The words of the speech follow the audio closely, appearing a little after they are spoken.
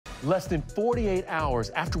Less than 48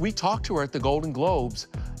 hours after we talked to her at the Golden Globes,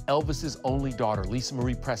 Elvis's only daughter, Lisa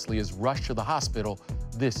Marie Presley, is rushed to the hospital.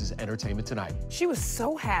 This is Entertainment Tonight. She was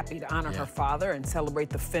so happy to honor her father and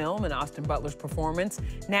celebrate the film and Austin Butler's performance.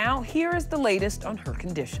 Now, here is the latest on her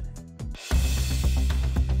condition.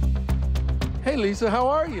 Hey, Lisa, how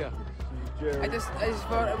are you? I just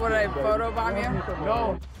photobomb you?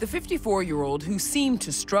 No. The 54-year-old, who seemed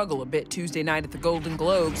to struggle a bit Tuesday night at the Golden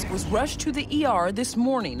Globes, was rushed to the ER this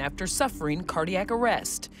morning after suffering cardiac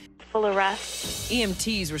arrest. Full arrest.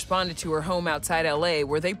 EMTs responded to her home outside LA,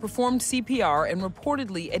 where they performed CPR and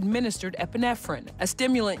reportedly administered epinephrine, a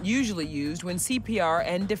stimulant usually used when CPR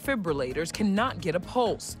and defibrillators cannot get a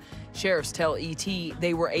pulse. Sheriffs tell ET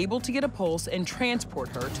they were able to get a pulse and transport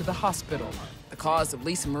her to the hospital. The cause of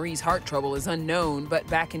Lisa Marie's heart trouble is unknown, but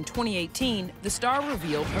back in 2018, the star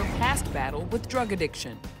revealed her past battle with drug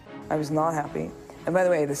addiction. I was not happy. And by the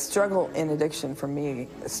way, the struggle in addiction for me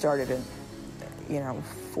started in,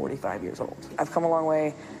 45 years old. I've come a long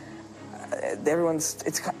way. I had a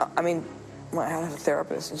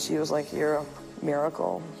therapist, and she was like, "You're a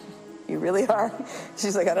miracle. You really are."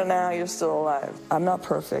 She's like, "I don't know how you're still alive." I'm not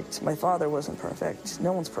perfect. My father wasn't perfect.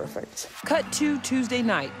 No one's perfect. Cut to Tuesday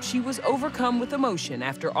night. She was overcome with emotion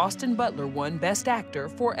after Austin Butler won Best Actor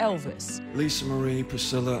for Elvis. Lisa Marie,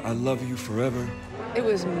 Priscilla, I love you forever. It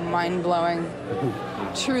was mind-blowing,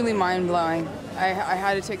 truly mind-blowing. I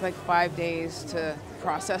had to take like 5 days to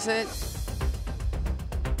process it.